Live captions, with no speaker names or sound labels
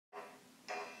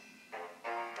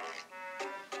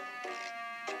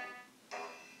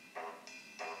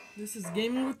This is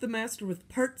Gaming with the Master with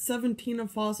part 17 of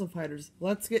Fossil Fighters.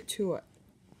 Let's get to it.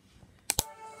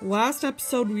 Last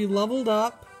episode we leveled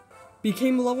up,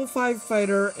 became a level 5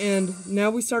 fighter, and now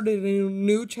we started a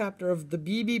new chapter of the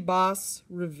BB boss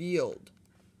revealed.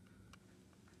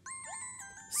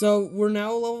 So we're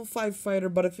now a level 5 fighter,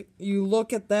 but if you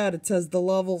look at that, it says the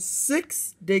level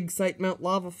 6 dig site Mount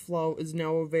Lava Flow is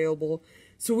now available.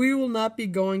 So we will not be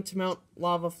going to Mount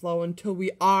Lava Flow until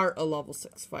we are a level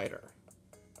 6 fighter.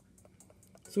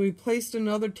 So we placed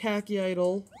another tacky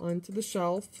idol onto the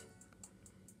shelf.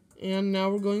 And now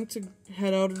we're going to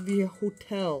head out of the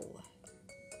hotel.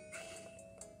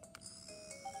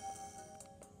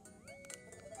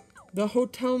 The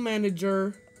hotel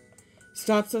manager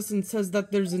stops us and says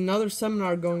that there's another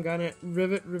seminar going on at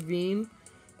Rivet Ravine.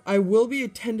 I will be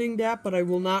attending that, but I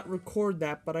will not record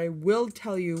that. But I will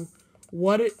tell you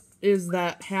what it is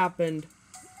that happened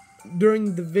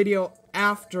during the video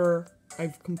after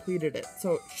I've completed it.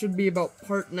 So it should be about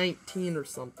part 19 or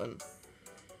something.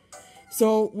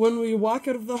 So when we walk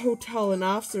out of the hotel, an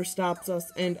officer stops us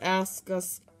and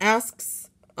asks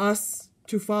us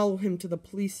to follow him to the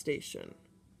police station.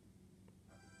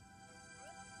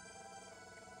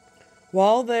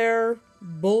 While there,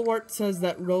 Bulwart says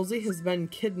that Rosie has been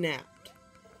kidnapped,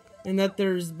 and that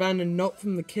there's been a note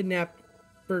from the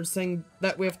kidnapper saying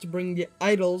that we have to bring the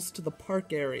idols to the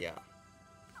park area.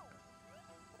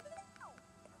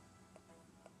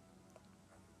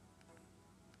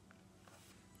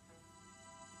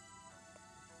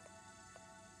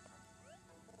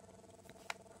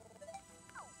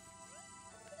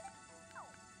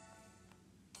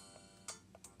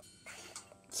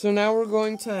 So now we're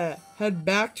going to head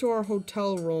back to our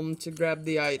hotel room to grab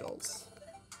the idols.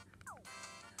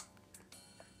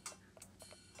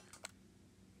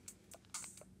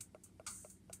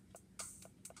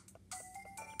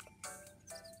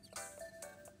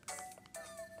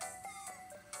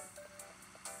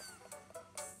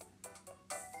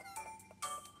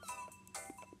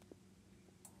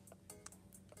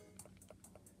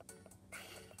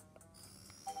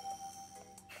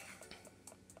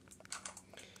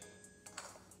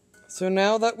 So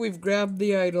now that we've grabbed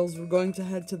the idols, we're going to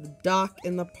head to the dock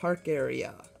in the park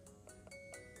area.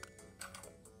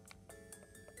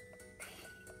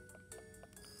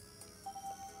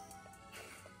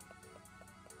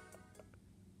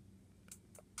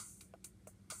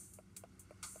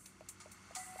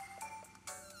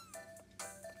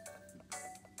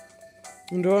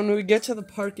 And when we get to the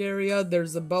park area,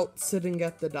 there's a boat sitting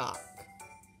at the dock.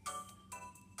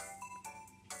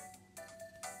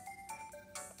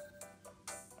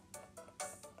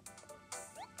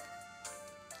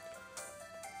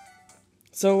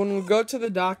 So when we go to the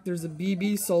dock, there's a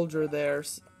BB soldier there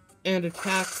and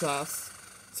attacks us.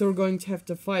 So we're going to have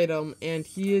to fight him, and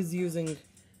he is using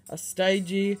a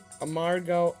Stygie, a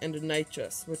Margot, and a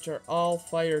Nitrous, which are all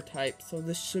fire types. So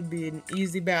this should be an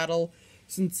easy battle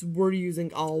since we're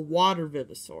using all water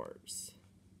Vivisaurs.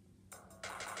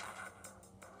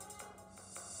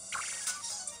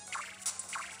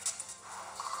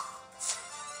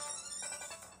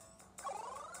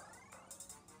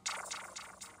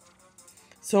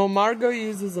 So Margot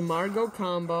uses a Margot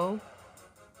combo.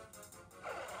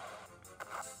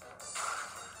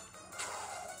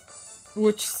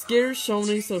 Which scares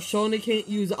Shoni, so Shoni can't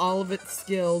use all of its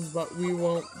skills, but we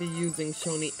won't be using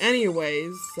Shoni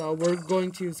anyways. So we're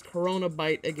going to use Corona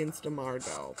Bite against a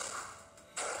Margot.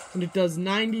 And it does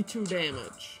 92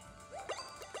 damage.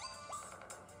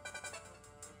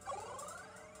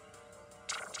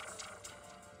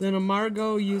 Then a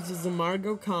Margot uses a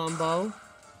Margot combo.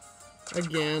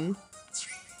 Again,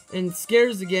 and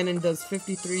scares again and does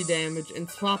 53 damage and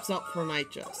swaps out for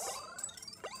Nitrous.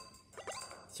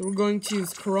 So we're going to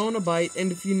use Corona Bite,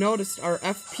 and if you noticed, our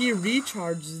FP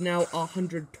recharge is now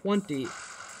 120,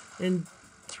 and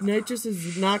Nitrous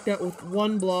is knocked out with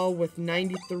one blow with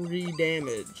 93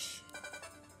 damage.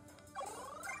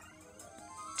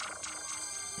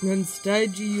 And then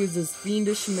Stygie uses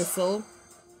Fiendish Missile,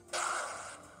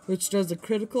 which does a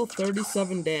critical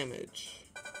 37 damage.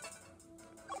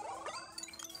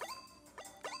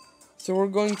 So we're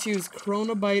going to use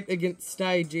Corona Bite against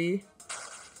Stygie,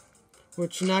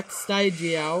 which knocks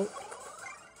Stygie out.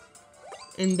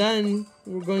 And then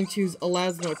we're going to use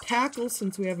Elasmo Tackle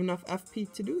since we have enough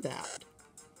FP to do that,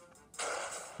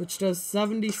 which does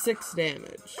 76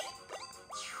 damage.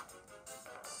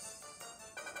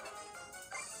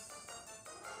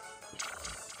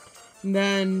 And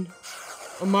then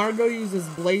Margot uses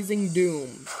Blazing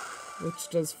Doom, which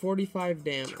does 45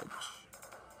 damage.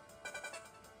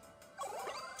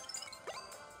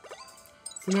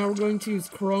 So now we're going to use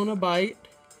Corona Bite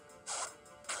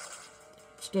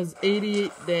which does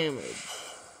 88 damage.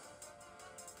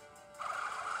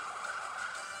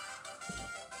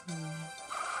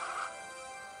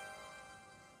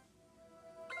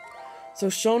 So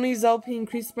Shoney's LP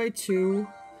increased by 2.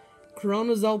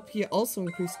 Corona's LP also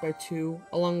increased by 2,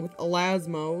 along with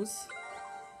Elasmo's.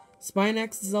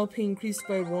 Spinax's LP increased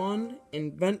by 1,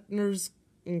 and Ventnor's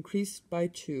increased by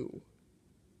 2.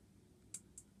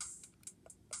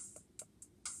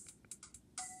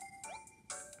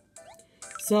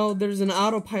 So there's an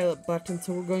autopilot button,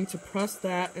 so we're going to press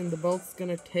that, and the boat's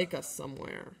going to take us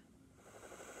somewhere.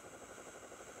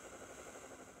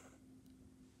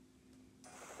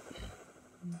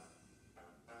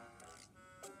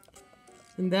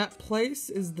 And that place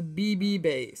is the BB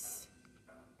base.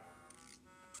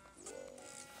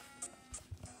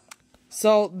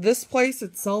 So this place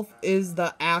itself is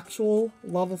the actual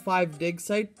level 5 dig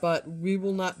site, but we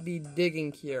will not be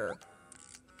digging here.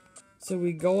 So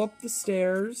we go up the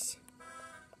stairs,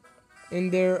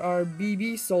 and there are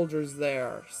BB soldiers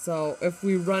there. So if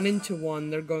we run into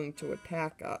one, they're going to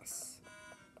attack us.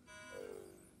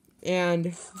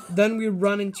 And then we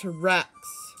run into Rex.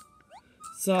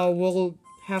 So we'll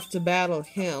have to battle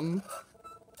him.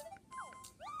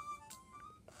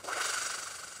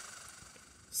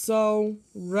 So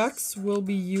Rex will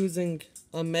be using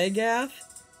a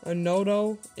Megath, a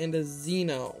Nodo, and a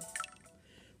Xeno,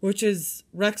 which is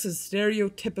Rex's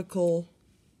stereotypical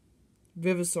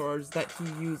Vivisaurs that he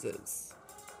uses.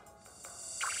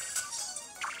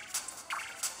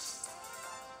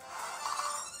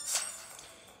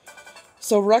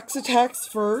 So Rex attacks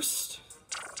first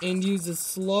and uses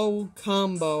slow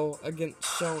combo against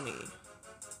Shoney,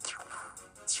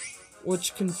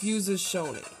 which confuses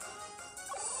Shoney.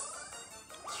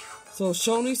 So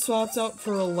Shoney swaps out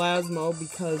for Elasmo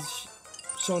because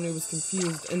Shoney was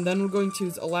confused, and then we're going to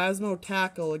use Elasmo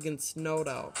Tackle against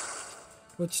Nodo,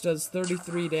 which does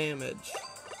 33 damage.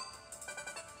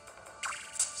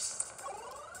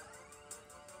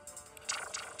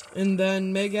 And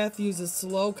then Megath uses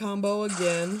slow combo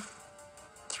again,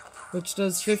 which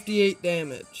does 58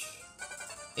 damage,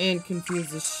 and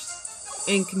confuses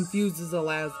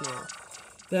Elasmo.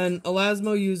 Then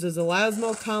Elasmo uses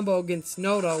Elasmo combo against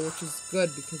Nodo, which is good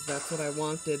because that's what I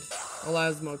wanted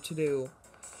Elasmo to do.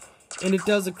 And it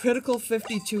does a critical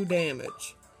 52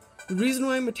 damage. The reason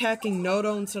why I'm attacking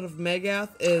Nodo instead of Megath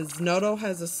is Nodo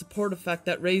has a support effect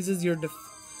that raises your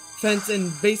defense,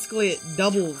 and basically it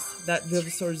doubles that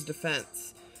Vivisaur's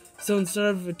defense. So instead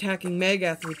of attacking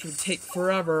Megath, which would take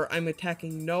forever, I'm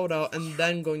attacking Nodo and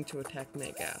then going to attack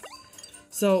Megath.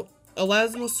 So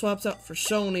Elasmo swaps out for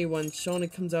Shoney when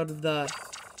Shoney comes out of the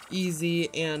easy,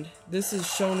 and this is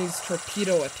Shoney's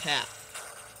torpedo attack,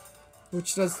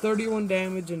 which does 31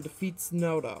 damage and defeats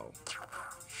Nodo.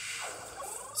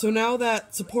 So now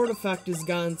that support effect is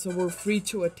gone, so we're free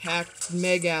to attack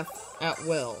Megath at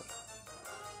will.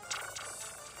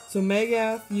 So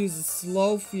Megath uses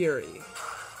Slow Fury,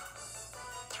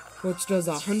 which does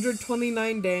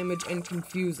 129 damage and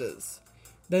confuses.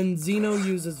 Then Xeno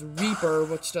uses Reaper,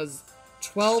 which does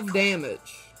 12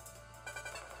 damage.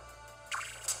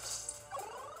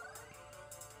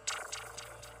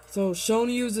 So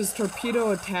Shoney uses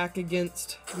Torpedo Attack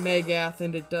against Megath,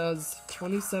 and it does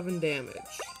 27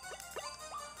 damage.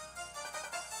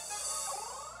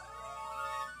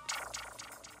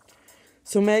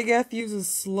 So Megath uses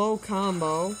Slow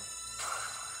Combo,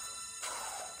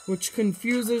 which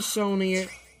confuses Shoney,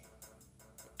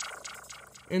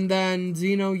 and then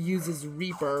Xeno uses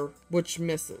Reaper, which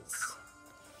misses.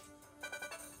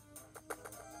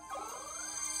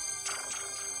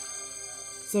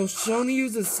 So Shoney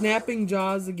uses Snapping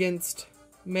Jaws against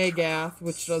Megath,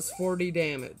 which does 40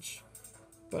 damage.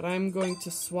 But I'm going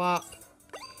to swap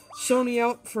Shoney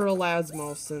out for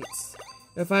Elasmo, since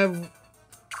if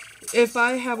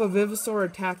I have a Vivisaur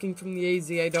attacking from the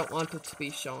AZ, I don't want it to be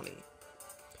Shoney.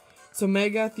 So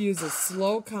Megath uses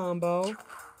Slow Combo,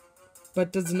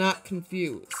 but does not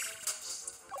confuse.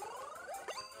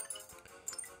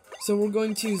 So we're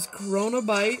going to use Corona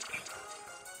Bite,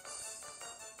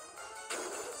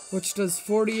 which does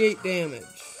 48 damage.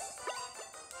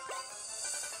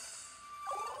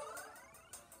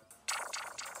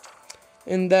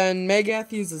 And then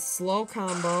Megath uses Slow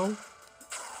Combo,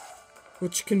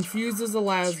 which confuses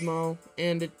Elasmo,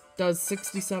 and it does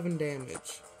 67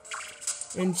 damage.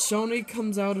 And Shoney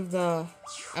comes out of the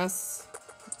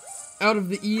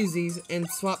easies and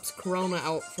swaps Corona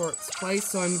out for its place,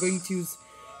 so I'm going to use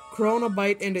Corona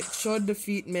Bite, and it should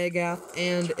defeat Megath,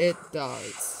 and it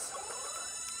does.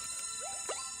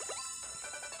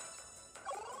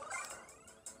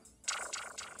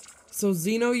 So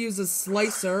Xeno uses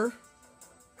Slicer,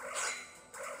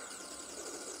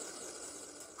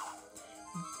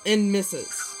 and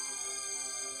misses.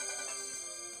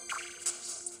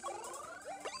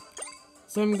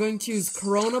 So I'm going to use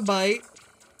Corona Bite,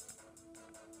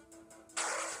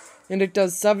 and it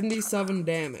does 77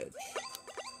 damage.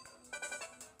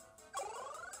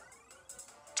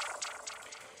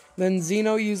 Then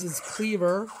Xeno uses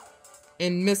Cleaver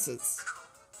and misses.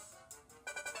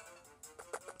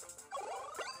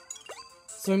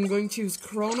 So I'm going to use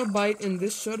Corona Bite, and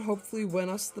this should hopefully win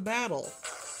us the battle.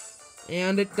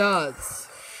 And it does.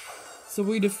 So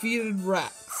we defeated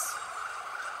Rex.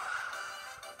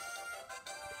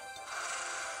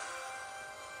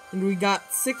 And we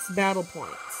got 6 battle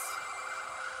points.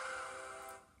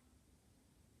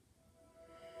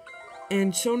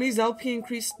 And Shoney's LP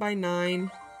increased by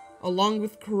 9, along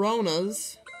with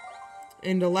Corona's.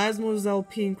 And Elasmo's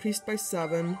LP increased by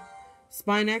 7.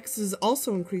 Spinax's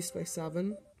also increased by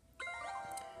 7,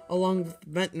 along with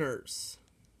Ventnor's.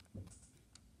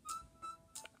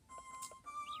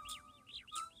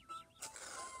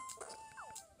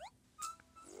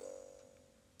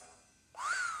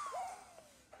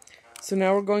 So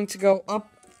now we're going to go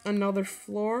up another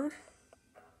floor.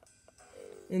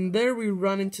 And there we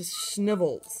run into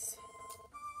Schnivels.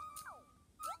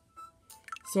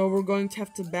 So we're going to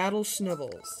have to battle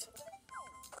Schnivels.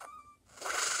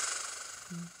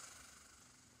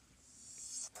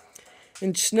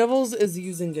 And Schnivels is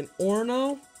using an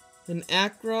Orno, an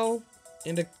Acro,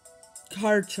 and a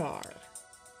Karchar.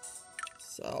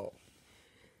 So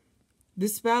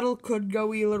this battle could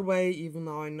go either way, even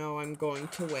though I know I'm going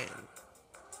to win.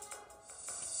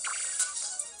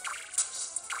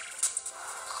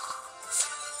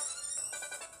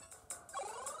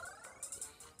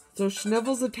 So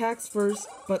Schnivels attacks first,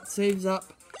 but saves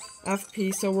up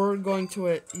FP, so we're going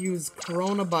to use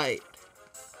Corona Bite.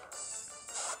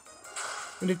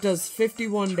 And it does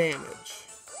 51 damage.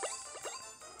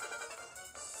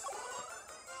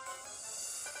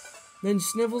 Then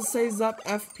Schnivels saves up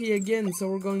FP again, so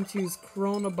we're going to use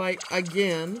Corona Bite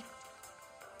again.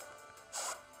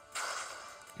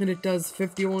 And it does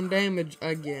 51 damage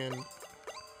again.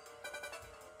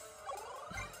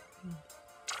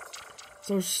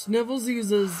 So Schnivels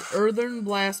uses Earthen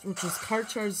Blast, which is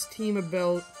Karchar's team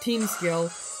skill,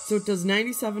 so it does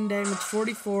 97 damage,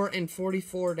 44, and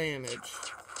 44 damage.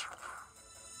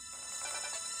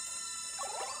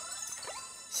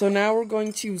 So now we're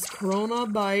going to use Corona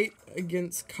Bite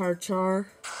against Karchar,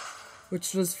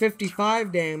 which does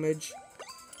 55 damage,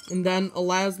 and then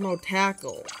Elasmo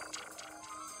Tackle,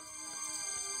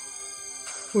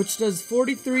 which does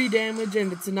 43 damage,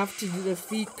 and it's enough to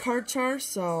defeat Karchar,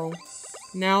 so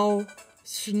now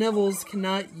Schnivels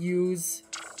cannot use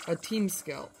a team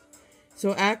skill.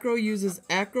 So Acro uses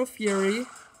Acro Fury,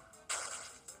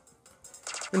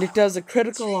 and it does a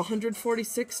critical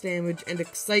 146 damage and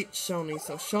excites Shoney,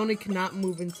 so Shoney cannot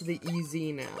move into the EZ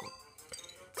now.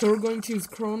 So we're going to use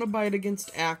Corona Bite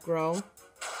against Acro,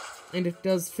 and it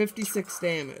does 56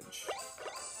 damage.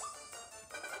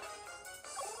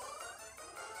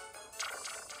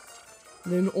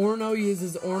 Then Orno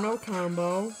uses Orno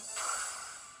Combo,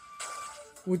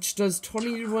 which does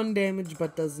 21 damage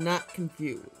but does not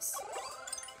confuse.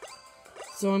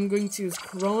 So I'm going to use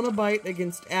Corona Bite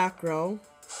against Acro,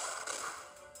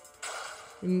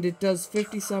 and it does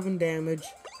 57 damage.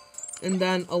 And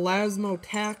then Elasmo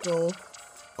Tackle,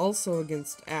 also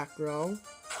against Acro,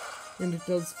 and it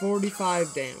does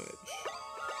 45 damage.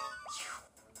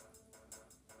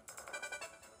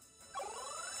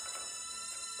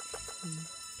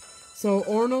 So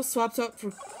Orno swaps out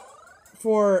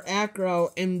for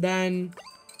Acro and then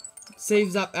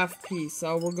saves up FP.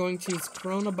 So we're going to use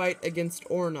Corona Bite against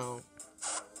Orno,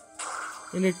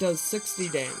 and it does 60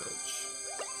 damage.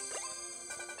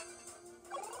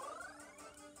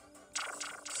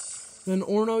 Then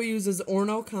Orno uses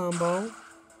Orno Combo,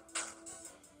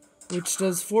 which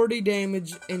does 40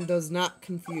 damage and does not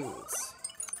confuse.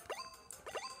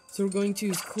 So we're going to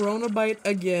use Corona Bite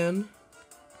again,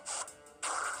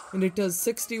 and it does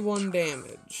 61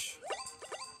 damage.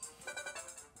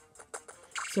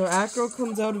 So Acro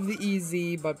comes out of the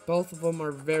EZ, but both of them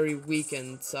are very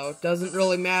weakened, so it doesn't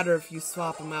really matter if you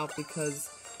swap them out, because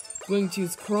I'm going to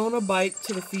use Corona Bite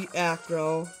to defeat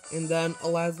Acro, and then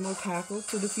Elasmo Tackle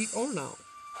to defeat Orno.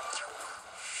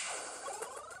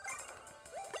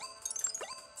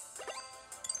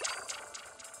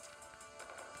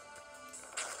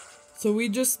 So we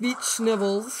just beat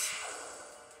Schnivels.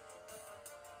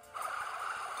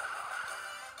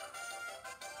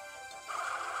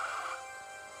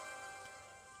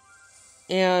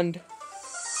 And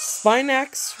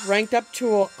Spinax ranked up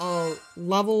to a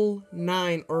level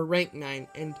 9 or rank 9,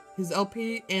 and his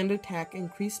LP and attack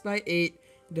increased by 8,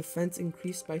 defense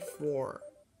increased by 4.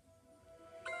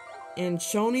 And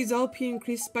Shoney's LP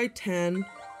increased by 10.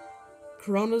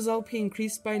 Corona's LP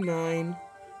increased by 9.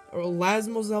 Or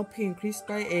Lasmo's LP increased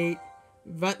by 8.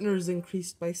 Ventnor's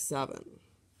increased by 7.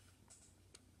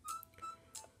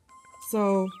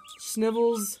 So,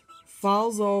 Snivels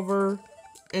falls over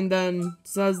and then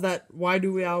says that, why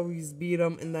do we always beat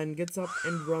him, and then gets up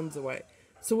and runs away.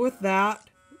 So with that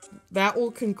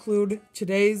will conclude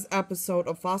today's episode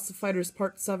of Fossil Fighters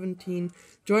Part 17.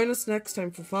 Join us next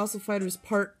time for Fossil Fighters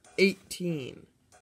Part 18.